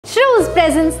Shrus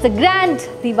presents the grand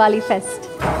Diwali fest.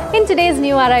 In today's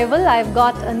new arrival, I've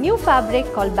got a new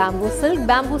fabric called bamboo silk.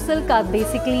 Bamboo silk are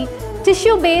basically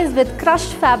tissue based with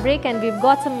crushed fabric, and we've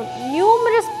got some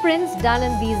numerous prints done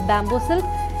in these bamboo silk.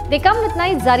 They come with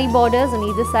nice zari borders on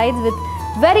either sides with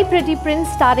very pretty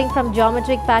prints starting from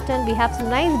geometric pattern. We have some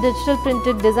nice digital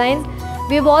printed designs.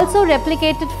 We've also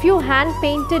replicated few hand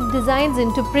painted designs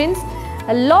into prints.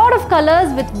 A lot of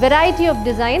colors with variety of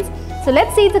designs. So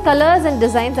let's see the colors and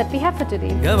designs that we have for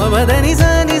today. The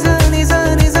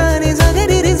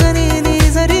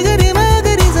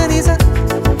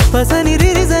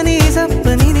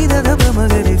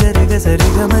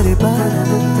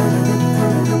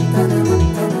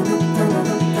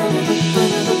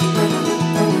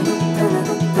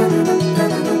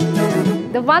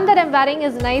one that I'm wearing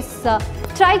is nice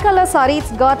tricolor saree.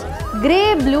 It's got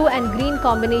grey, blue and green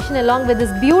combination along with this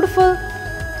beautiful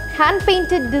hand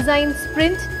painted design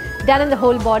print done in the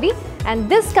whole body, and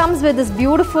this comes with this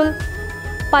beautiful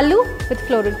pallu with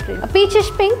floral print. A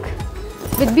peachish pink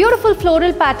with beautiful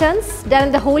floral patterns done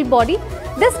in the whole body.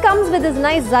 This comes with this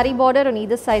nice zari border on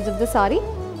either sides of the sari.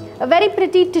 A very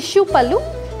pretty tissue pallu,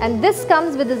 and this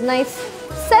comes with this nice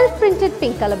self printed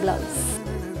pink color blouse.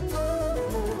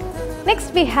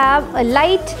 Next we have a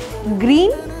light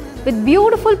green with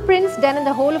beautiful prints done in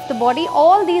the whole of the body.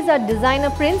 All these are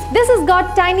designer prints. This has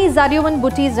got tiny zariovan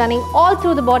booties running all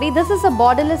through the body. This is a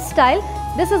borderless style.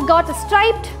 This has got a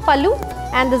striped pallu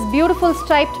and this beautiful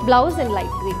striped blouse in light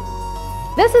green.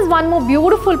 This is one more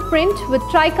beautiful print with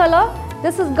tricolor.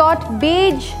 This has got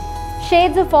beige,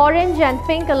 shades of orange and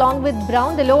pink along with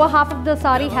brown. The lower half of the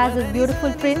sari has this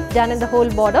beautiful print done in the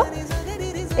whole border.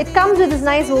 It comes with this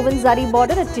nice woven zari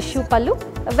border, a tissue pallu,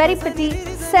 a very pretty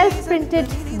self-printed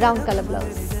brown color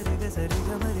blouse.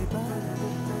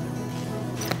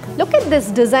 Look at this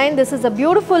design. This is a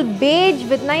beautiful beige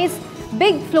with nice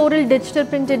big floral digital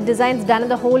printed designs done in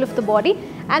the whole of the body,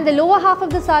 and the lower half of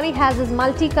the sari has this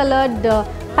multicolored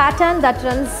pattern that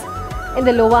runs in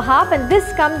the lower half, and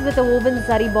this comes with a woven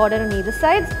zari border on either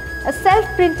sides, a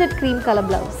self-printed cream color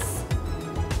blouse.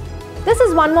 This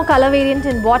is one more color variant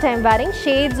in what I am wearing,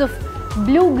 shades of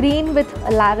blue-green with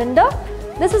lavender.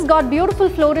 This has got beautiful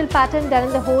floral pattern done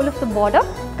in the whole of the border.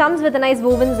 Comes with a nice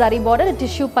woven zari border, a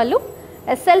tissue pallu,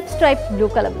 a self-striped blue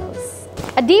color blouse.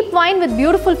 A deep wine with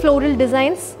beautiful floral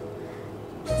designs,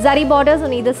 zari borders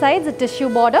on either sides, a tissue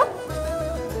border,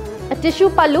 a tissue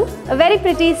pallu, a very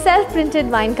pretty self-printed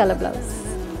wine color blouse.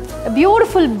 A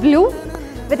beautiful blue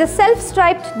with a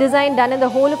self-striped design done in the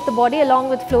whole of the body along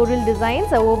with floral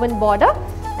designs, a woven border,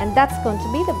 and that's going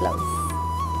to be the blouse.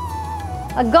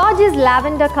 A gorgeous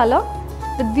lavender color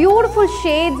with beautiful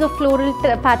shades of floral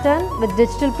pattern with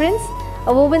digital prints,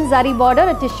 a woven zari border,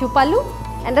 a tissue pallu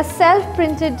and a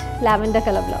self-printed lavender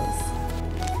color blouse.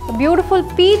 A beautiful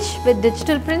peach with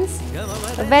digital prints,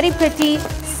 a very pretty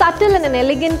subtle and an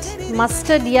elegant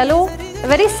mustard yellow, a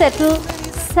very subtle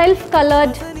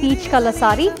self-colored peach color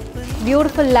sari,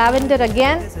 beautiful lavender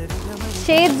again,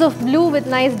 shades of blue with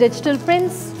nice digital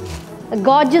prints, a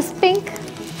gorgeous pink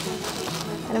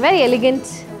and a very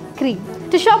elegant cream.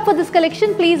 To shop for this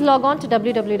collection, please log on to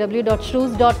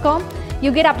www.shrus.com.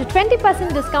 You get up to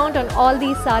 20% discount on all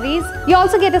these saris. You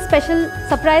also get a special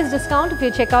surprise discount if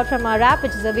you check out from our app,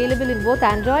 which is available in both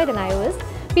Android and iOS.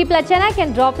 People at Chennai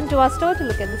can drop into our store to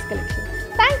look at this collection.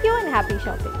 Thank you and happy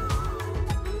shopping.